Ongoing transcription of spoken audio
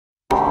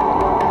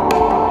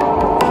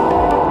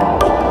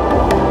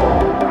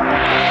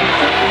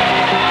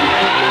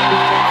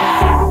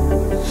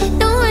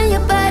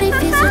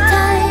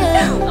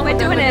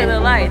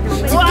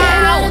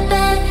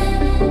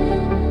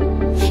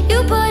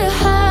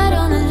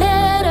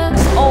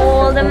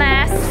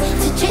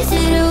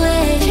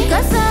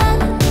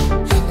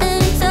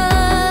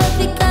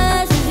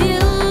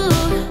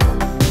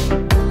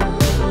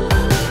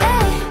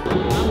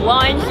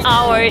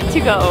minute to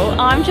go.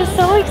 I'm just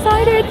so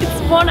excited.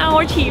 It's 1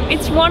 hour, team.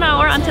 It's 1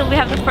 hour until we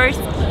have the first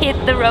Hit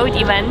the Road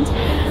event.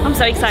 I'm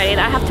so excited.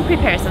 I have to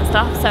prepare some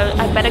stuff, so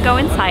I better go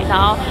inside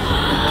now,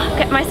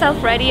 get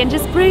myself ready and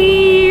just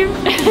breathe.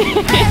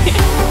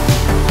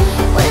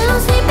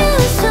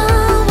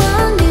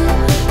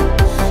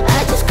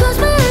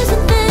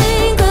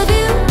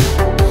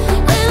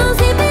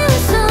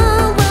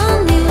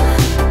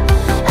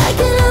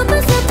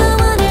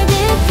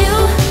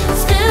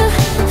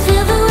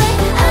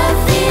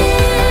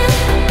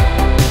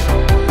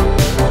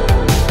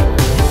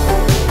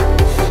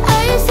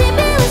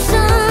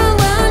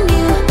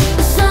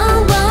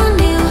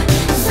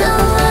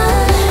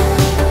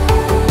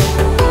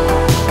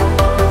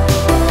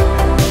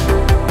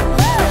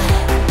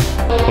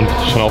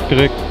 Schon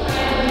aufgeregt?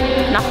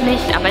 Noch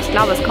nicht, aber ich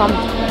glaube, es kommt.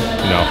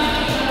 Ja.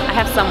 I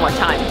have some more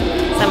time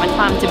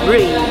to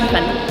breathe.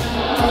 And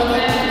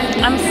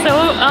I'm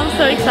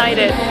so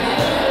excited.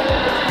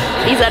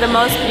 These are the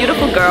most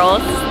beautiful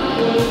girls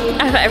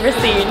I've ever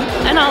seen,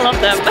 and I love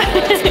them. They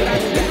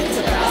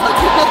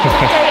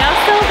are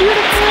so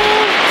beautiful.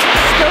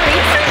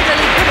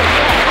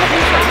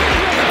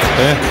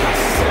 Okay,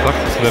 sag,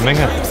 das ist eine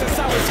Menge.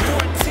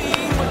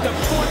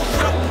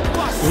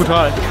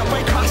 Brutal.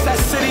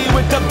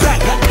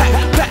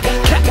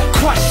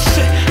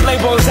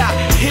 Labels out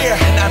here,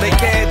 now they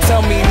can't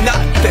tell me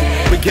nothing.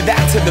 We give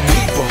that to the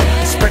people,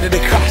 spread it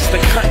across the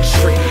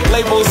country.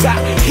 Labels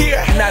out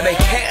here, now they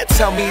can't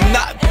tell me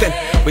nothing.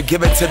 We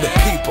give it to the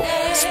people,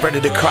 spread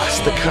it across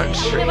the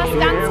country. Mir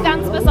was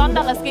ganz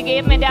Besonderes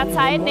gegeben in der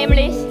Zeit,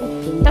 nämlich,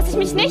 dass ich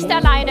mich nicht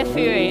alleine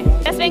fühle.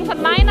 Deswegen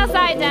von meiner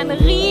Seite ein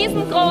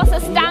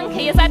riesengroßes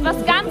Danke. Ihr seid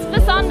was ganz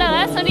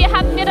Besonderes und ihr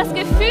habt mir das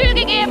Gefühl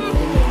gegeben,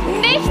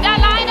 nicht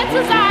alleine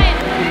zu sein.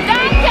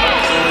 Danke!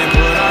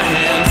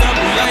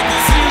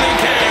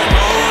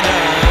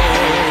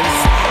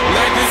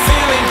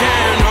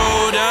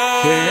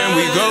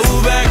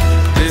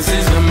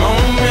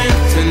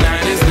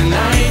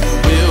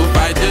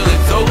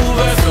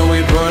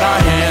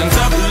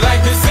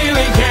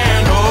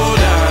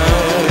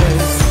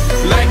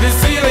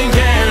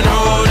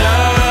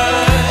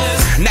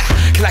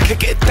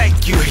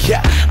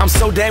 I'm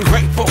so damn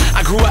grateful.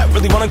 I grew up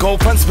really wanna go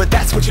fronts, but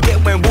that's what you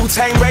get when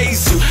Wu-Tang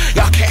raised you.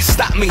 Y'all can't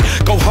stop me.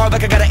 Go hard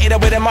like I got an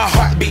 808 in my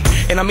heartbeat.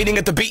 And I'm eating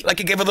at the beat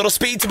like it gave a little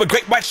speed to a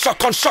great white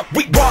shark on shark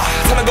week. Raw,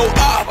 time to go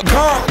up,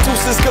 gone.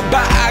 Deuces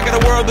goodbye. I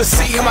got a world to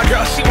see. And my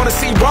girl, she wanna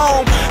see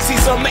Rome.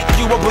 Caesar make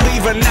you a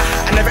believer.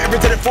 Nah, I never ever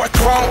did it for a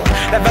throne.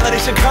 That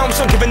validation comes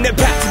from giving it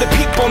back to the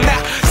people. Now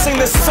sing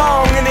this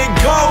song and it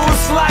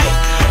goes like,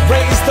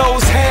 raise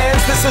those hands,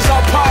 this is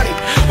our party.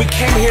 We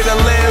came here to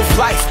live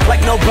life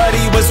like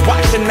nobody was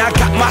watching. I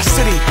got my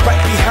city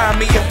right behind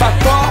me. If I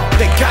fall,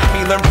 they got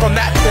me. Learn from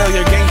that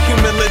failure, gain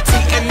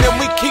humility, and then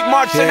we keep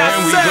marching.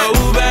 And we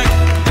go back.